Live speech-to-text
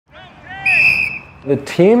The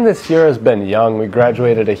team this year has been young. We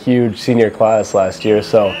graduated a huge senior class last year,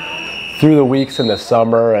 so through the weeks in the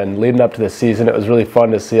summer and leading up to the season, it was really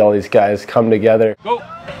fun to see all these guys come together. Go.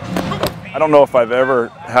 I don't know if I've ever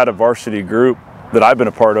had a varsity group, that I've been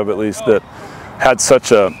a part of at least, that had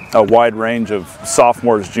such a wide range of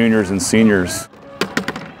sophomores, juniors, and seniors.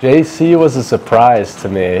 JC was a surprise to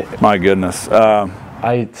me. My goodness.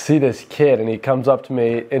 I see this kid and he comes up to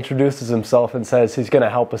me, introduces himself and says he's going to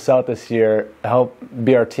help us out this year, help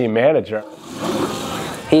be our team manager.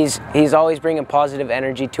 He's always bringing positive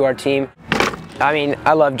energy to our team. I mean,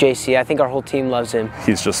 I love JC. I think our whole team loves him.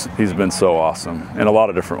 He's been so awesome in a lot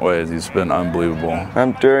of different ways. He's been unbelievable.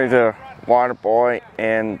 I'm doing the water boy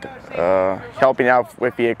and helping out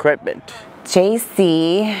with the equipment.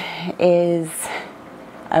 JC is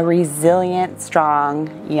a resilient,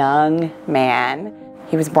 strong, young man.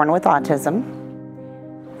 He was born with autism.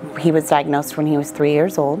 He was diagnosed when he was 3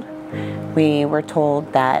 years old. We were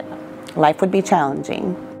told that life would be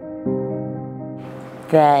challenging,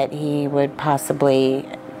 that he would possibly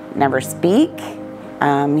never speak.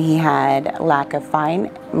 He had lack of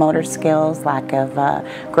fine motor skills, lack of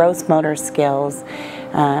gross motor skills,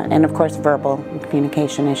 and of course verbal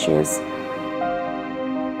communication issues.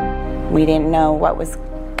 We didn't know what was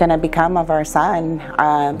going to become of our son.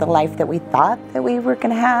 The life that we thought that we were going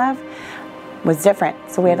to have was different,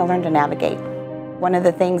 so we had to learn to navigate. One of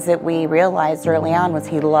the things that we realized early on was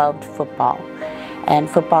he loved football. And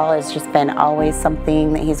football has just been always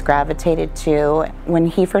something that he's gravitated to. When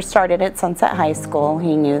he first started at Sunset High School,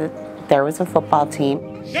 he knew that there was a football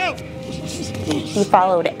team. Go! He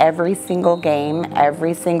followed every single game,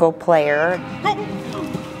 every single player. Go!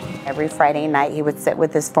 Every Friday night he would sit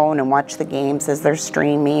with his phone and watch the games as they're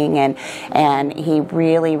streaming, and he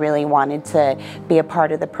really, really wanted to be a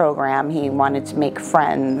part of the program. He wanted to make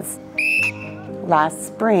friends. Last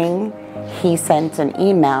spring, he sent an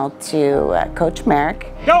email to Coach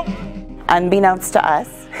Merrick. Go! Unbeknownst to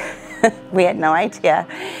us, we had no idea.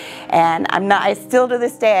 And I still to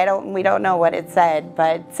this day, we don't know what it said,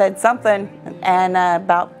 but it said something and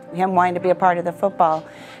about him wanting to be a part of the football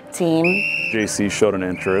team. JC showed an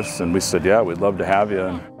interest and we said, yeah, we'd love to have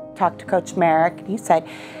you. Talked to Coach Merrick and he said,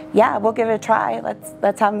 yeah, we'll give it a try.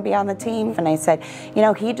 Let's have him be on the team. And I said, you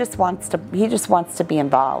know, he just wants to be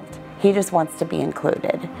involved. He just wants to be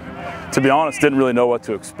included. To be honest, didn't really know what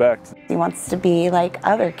to expect. He wants to be like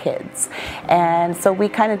other kids. And so we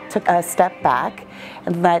kind of took a step back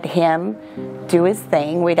and let him do his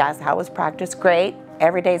thing. We'd ask, how was practice? Great.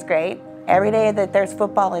 Every day's great. Every day that there's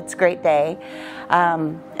football, it's a great day.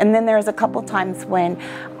 And then there's a couple times when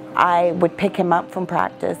I would pick him up from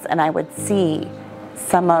practice and I would see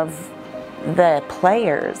some of the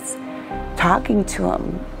players talking to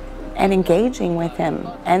him and engaging with him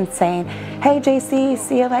and saying, hey JC,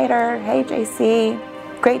 see you later. Hey JC,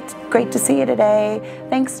 great to see you today.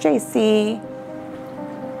 Thanks JC.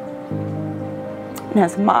 And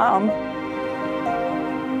as a mom,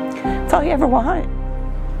 that's all you ever want.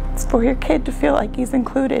 It's for your kid to feel like he's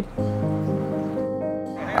included.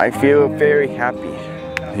 I feel very happy.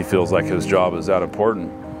 He feels like his job is that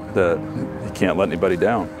important that he can't let anybody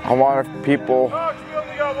down. A lot of people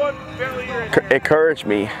encourage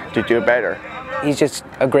me to do better. He's just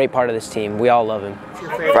a great part of this team. We all love him.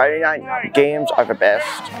 Friday night games are the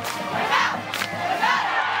best.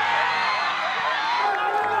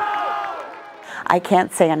 I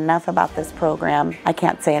can't say enough about this program. I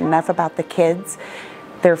can't say enough about the kids,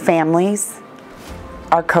 their families,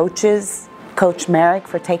 our coaches, Coach Merrick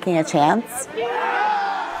for taking a chance.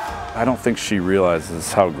 I don't think she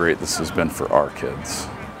realizes how great this has been for our kids.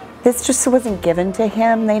 This just wasn't given to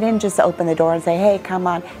him. They didn't just open the door and say, hey, come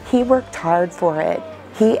on. He worked hard for it.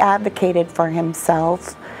 He advocated for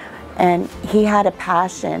himself, and he had a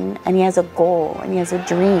passion, and he has a goal, and he has a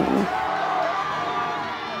dream.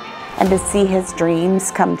 And to see his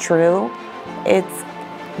dreams come true, it's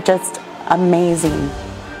just amazing.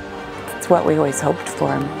 It's what we always hoped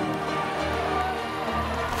for him.